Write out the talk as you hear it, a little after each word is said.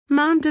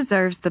Mom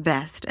deserves the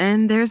best,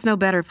 and there's no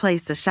better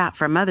place to shop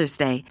for Mother's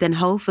Day than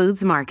Whole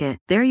Foods Market.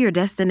 They're your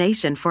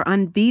destination for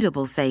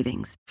unbeatable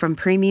savings, from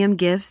premium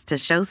gifts to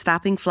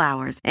show-stopping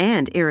flowers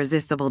and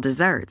irresistible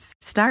desserts.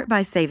 Start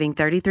by saving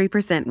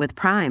 33% with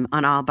Prime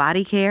on all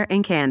body care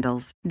and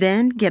candles.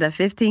 Then get a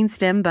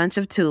 15-stem bunch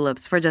of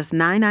tulips for just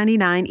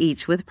 $9.99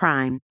 each with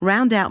Prime.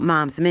 Round out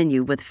Mom's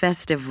menu with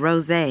festive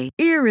rosé,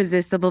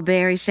 irresistible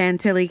berry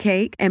chantilly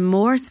cake, and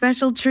more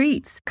special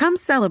treats. Come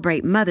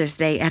celebrate Mother's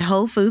Day at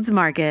Whole Foods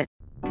Market.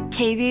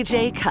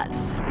 KVJ Cuts.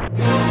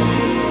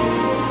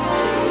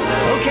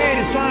 Okay,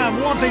 it's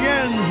time once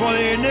again for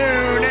the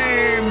New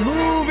Name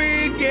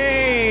Movie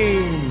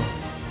Game.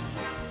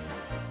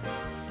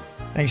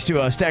 Thanks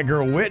to Stat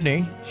Girl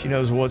Whitney. She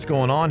knows what's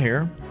going on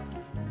here.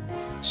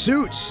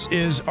 Suits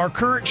is our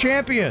current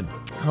champion.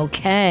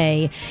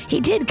 Okay. He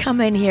did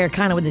come in here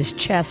kind of with his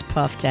chest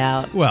puffed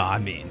out. Well, I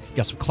mean,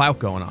 got some clout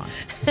going on.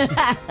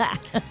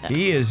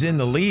 He is in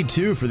the lead,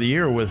 too, for the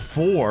year with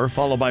 4,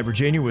 followed by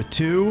Virginia with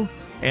 2.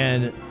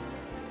 And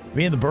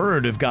me and the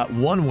Bird have got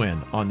 1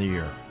 win on the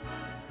year.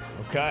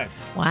 Okay.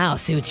 Wow,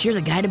 Suits, you're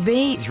the guy to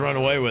beat. He's run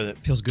away with it.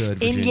 Feels good,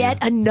 Virginia. In yet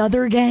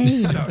another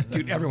game. No,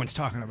 dude, everyone's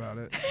talking about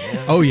it.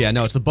 Oh, yeah,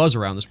 no, it's the buzz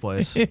around this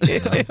place.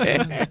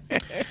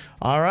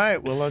 All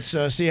right, well, let's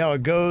see how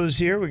it goes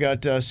here. We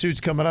got Suits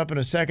coming up in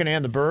a second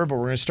and the Bird, but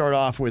we're going to start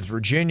off with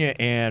Virginia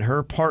and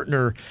her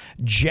partner,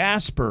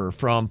 Jasper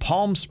from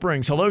Palm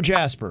Springs. Hello,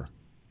 Jasper.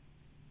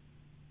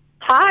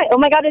 Hi. Oh,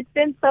 my God, it's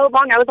been so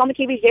long. I was on the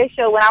KVJ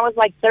show when I was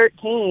like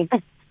 13.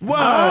 Whoa!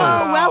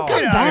 Oh,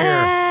 welcome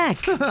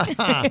back.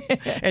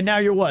 And now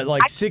you're what,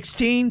 like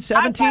 16,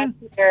 17?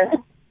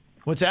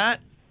 What's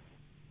that?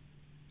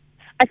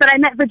 I said I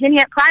met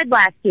Virginia at Pride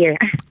last year.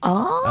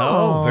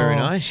 Oh, very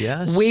nice,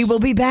 yes. We will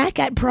be back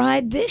at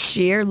Pride this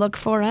year. Look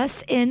for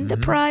us in the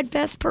Pride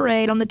Fest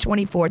Parade on the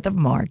 24th of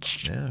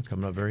March. Yeah,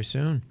 coming up very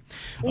soon.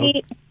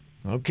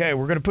 Okay,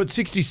 we're going to put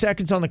 60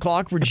 seconds on the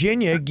clock.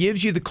 Virginia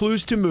gives you the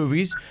clues to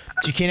movies,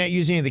 but you cannot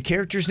use any of the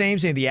characters'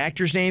 names, any of the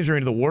actors' names, or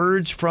any of the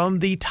words from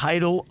the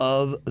title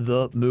of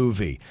the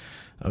movie.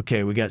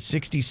 Okay, we got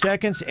 60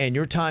 seconds, and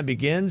your time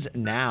begins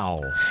now.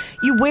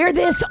 You wear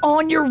this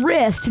on your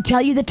wrist to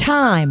tell you the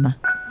time.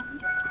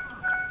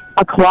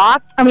 A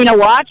clock? I mean, a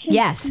watch?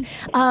 Yes.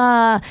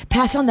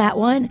 Pass on that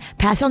one.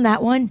 Pass on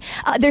that one.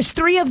 There's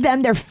 3 of them.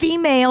 They're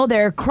female.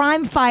 They're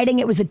crime fighting.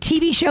 It was a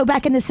TV show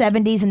back in the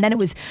 70s, and then it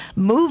was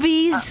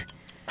movies.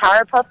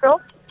 Powerpuff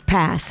Girls?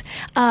 Pass.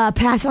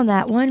 Pass on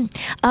that one.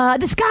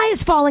 The sky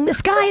is falling. The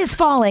sky is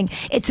falling.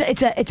 It's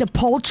a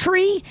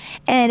poultry,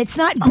 and it's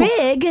not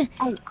big.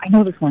 Oh, I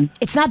know this one.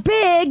 It's not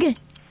big.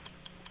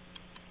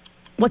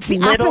 What's the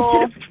Little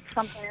opposite of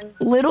something?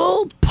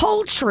 little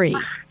poultry?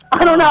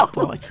 I don't know.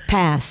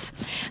 Pass.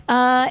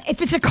 If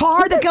it's a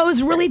car that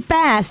goes really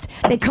fast,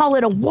 they call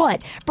it a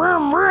what?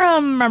 Brum,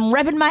 brum, I'm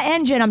revving my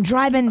engine. I'm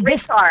driving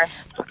this car.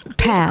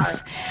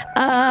 Pass.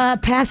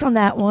 Pass on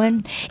that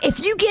one. If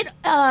you get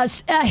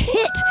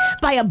hit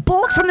by a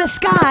bolt from the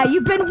sky,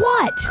 you've been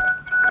what?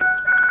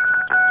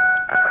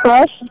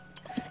 Crush.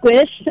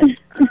 Squish.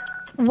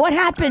 What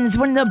happens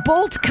when the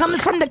bolt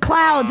comes from the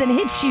clouds and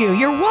hits you?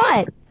 You're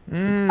what?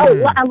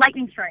 Oh, a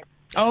lightning strike.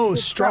 Oh,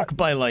 struck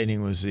by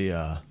lightning was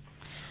the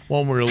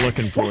one we were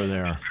looking for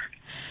there.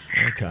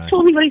 Okay.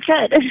 Told me what he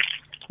said.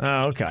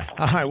 Oh, okay.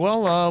 All right.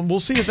 Well, we'll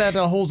see if that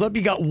holds up.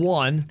 You got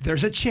 1.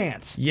 There's a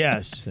chance.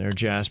 Yes, there,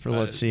 Jasper.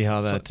 Let's see how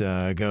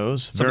that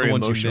goes. Some Very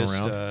of the ones you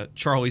emotional missed, round.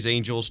 Charlie's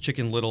Angels,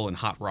 Chicken Little, and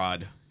Hot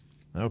Rod.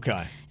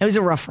 Okay. It was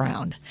a rough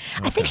round.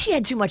 Okay. I think she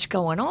had too much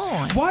going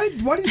on. Why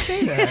do you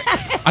say that?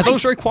 I thought it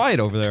was very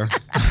quiet over there.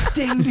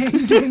 Ding,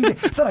 ding, ding, ding. I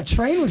thought a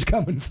train was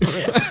coming through.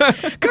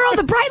 Girl,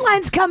 the bright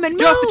line's coming.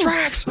 Get Move. off the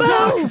tracks.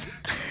 Move.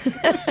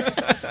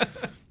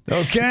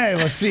 Okay,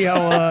 let's see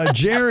how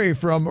Jerry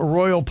from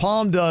Royal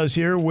Palm does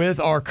here with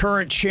our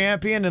current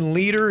champion and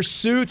leader,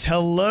 Suits.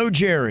 Hello,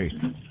 Jerry.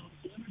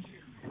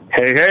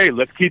 Hey,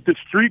 let's keep the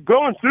streak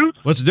going, Suits.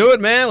 Let's do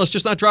it, man. Let's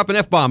just not drop an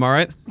F-bomb, all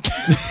right?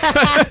 You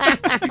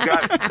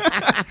got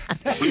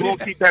it. We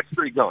won't keep that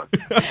streak going.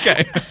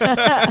 Okay.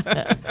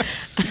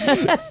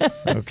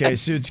 Okay,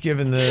 Suits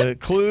giving the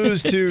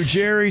clues to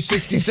Jerry.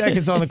 60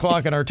 seconds on the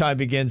clock, and our time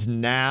begins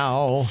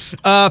now.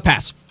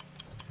 Pass.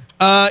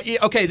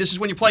 Okay, this is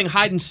when you're playing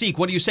hide and seek.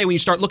 What do you say when you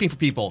start looking for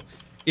people?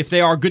 If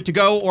they are good to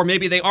go, or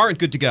maybe they aren't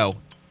good to go.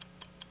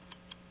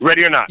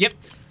 Ready or not? Yep.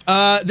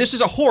 This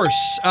is a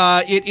horse.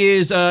 It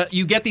is,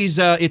 you get these,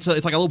 it's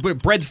like a little bit of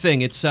bread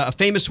thing. It's a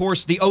famous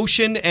horse, the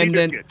ocean, and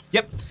then,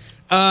 yep.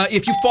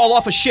 If you fall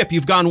off a ship,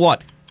 you've gone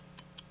what?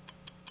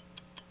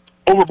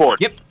 Overboard.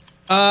 Yep.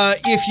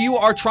 If you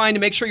are trying to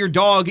make sure your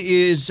dog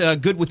is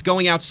good with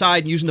going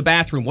outside and using the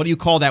bathroom, what do you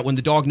call that when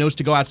the dog knows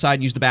to go outside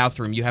and use the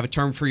bathroom? You have a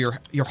term for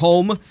your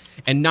home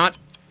and not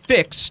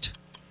fixed.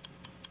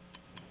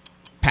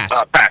 Pass.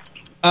 Pass.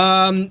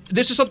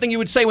 This is something you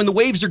would say when the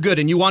waves are good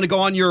and you want to go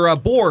on your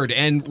board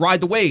and ride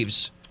the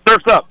waves.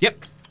 Surf's up.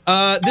 Yep.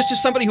 This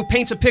is somebody who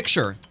paints a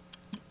picture.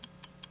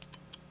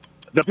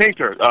 The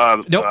painter.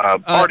 Nope.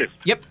 Artist.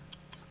 Yep.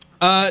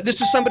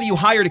 This is somebody you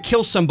hire to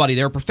kill somebody.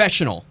 They're a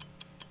professional.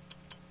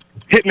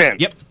 Hitman.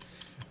 Yep.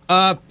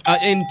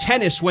 In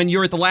tennis, when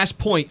you're at the last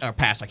point,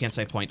 pass. I can't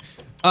say point.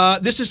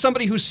 This is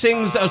somebody who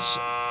sings us.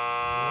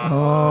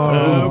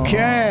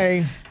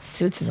 Okay.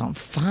 Suits is on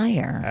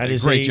fire. That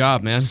is Great a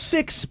job, man.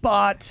 6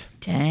 spot.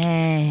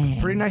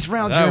 Dang. Pretty nice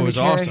round, That Jeremy was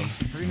Carey. awesome.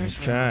 Pretty nice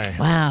round. Okay.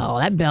 Wow,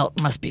 that belt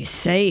must be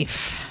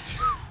safe.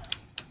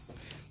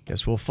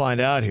 Guess we'll find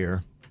out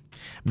here.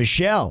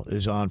 Michelle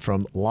is on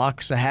from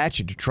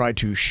Loxahatchee to try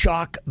to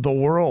shock the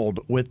world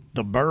with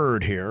the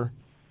bird here.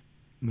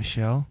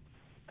 Michelle?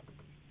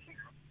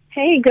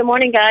 Hey, good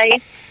morning,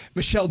 guys.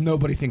 Michelle,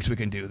 nobody thinks we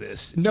can do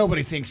this.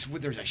 Nobody thinks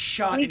there's a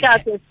shot. We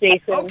got this,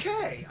 Jason.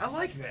 Okay, I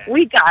like that.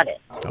 We got it.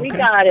 We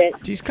got it.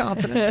 She's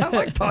confident. I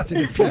like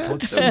positive people.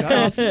 It's so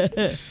nice.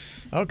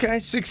 Okay,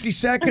 60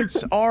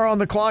 seconds are on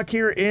the clock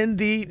here in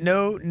the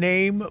No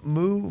Name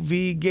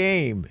Movie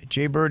game.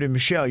 Jay Bird and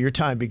Michelle, your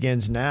time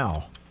begins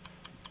now.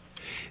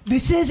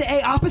 This is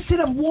a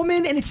opposite of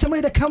woman, and it's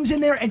somebody that comes in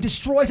there and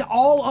destroys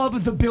all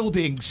of the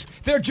buildings.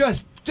 They're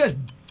just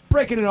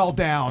breaking it all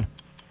down.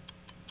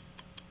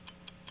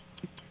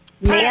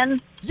 Man.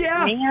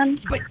 Yeah. Man.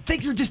 But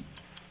think you're just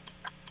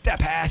that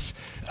pass.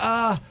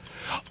 I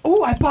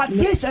bought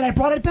this and I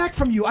brought it back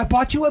from you. I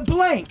bought you a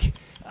blank.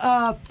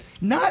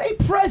 Not a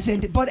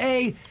present, but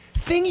a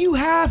thing you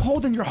have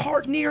holding your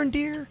heart near and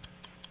dear.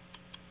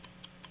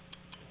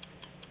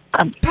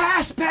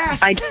 Pass.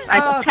 I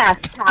pass.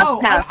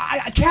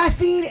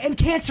 Caffeine and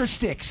cancer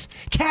sticks.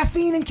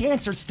 Caffeine and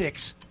cancer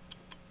sticks.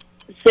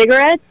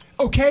 Cigarettes?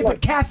 Okay,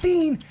 but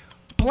caffeine,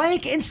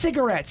 blank, and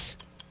cigarettes.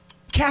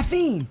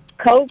 Caffeine.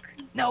 Coke?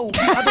 No,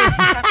 the other.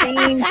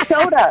 Caffeine?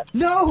 Soda?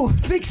 No,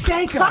 think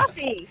Sanka.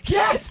 Coffee?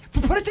 Yes,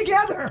 put it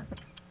together.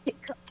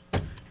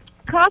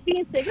 Coffee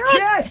and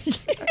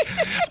cigarettes? Yes.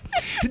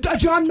 A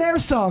John Mayer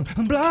song.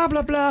 Blah,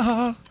 blah,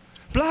 blah.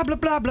 Blah, blah,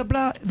 blah, blah,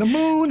 blah. The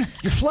moon,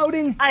 you're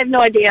floating. I have no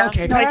idea.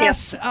 Okay, no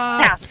pass.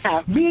 idea.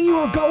 Pass. Me and you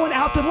are going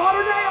out to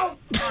Lauderdale.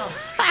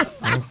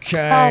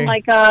 Okay. Oh, my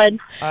God.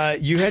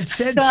 You had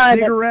said God,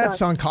 cigarettes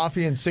that's on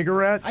coffee and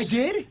cigarettes. I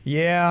did?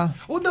 Yeah.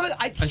 Well, no,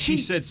 She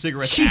said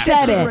cigarettes. She after.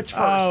 said cigarettes it.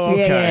 first. Oh,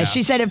 okay. Yeah,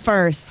 she said it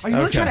first. Are you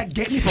really Okay. trying to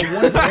get me for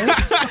 1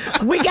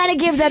 point? We got to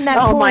give them that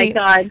Oh, point.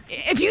 my God.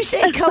 If you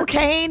say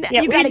cocaine,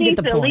 Yeah, you we got to need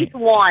get the at point. least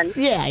one.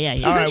 Yeah.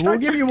 All right, we'll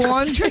give you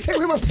one. You're trying to take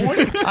away my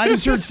point? I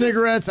just heard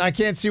cigarettes. I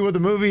can't see what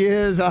the movie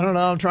is. I don't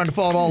know. I'm trying to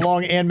follow it all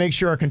along and make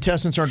sure our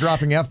contestants aren't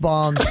dropping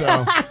F-bombs.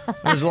 So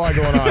there's a lot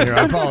going on here.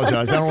 I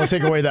apologize. I don't want to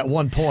take away that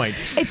 1 point.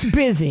 It's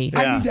busy.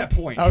 I need that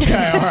point.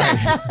 Okay, all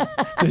right.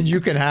 Then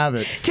you can have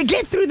it. To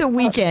get through the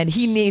weekend,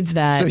 he needs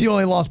that. So you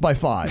only lost by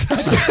 5.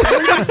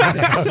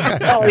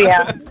 Oh,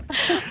 yeah.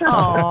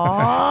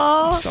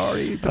 Aww.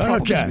 Sorry. The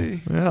problem is Okay.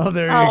 me. Well,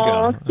 there you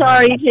Oh, go.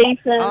 sorry,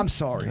 Jason. I'm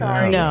sorry.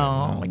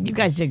 No, you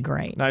guys did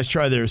great. Nice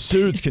try there.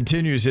 Suits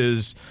continues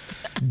his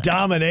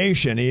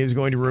domination. He is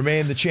going to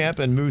remain the champ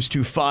and moves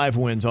to 5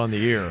 wins on the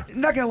year.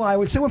 Not gonna lie,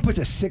 when someone puts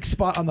a 6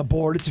 spot on the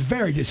board, it's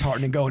very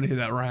disheartening going into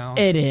that round.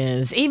 It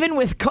is. Even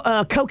with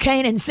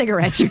cocaine and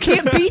cigarettes, you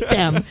can't beat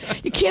them.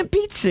 You can't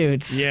beat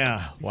Suits.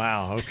 Yeah.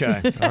 Wow.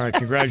 Okay. All right.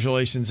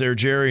 Congratulations there,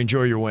 Jerry.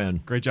 Enjoy your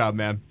win. Great job,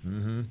 man.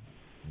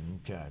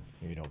 Okay.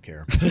 You don't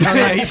care.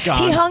 Yeah, he's He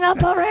gone. hung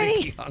up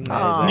already?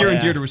 Near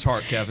and dear to his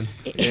heart, Kevin.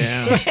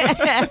 Yeah.